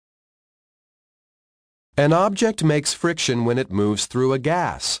An object makes friction when it moves through a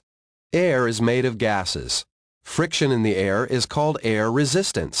gas. Air is made of gases. Friction in the air is called air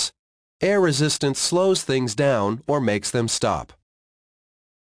resistance. Air resistance slows things down or makes them stop.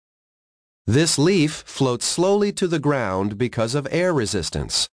 This leaf floats slowly to the ground because of air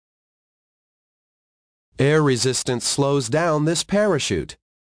resistance. Air resistance slows down this parachute.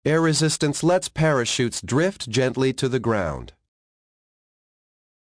 Air resistance lets parachutes drift gently to the ground.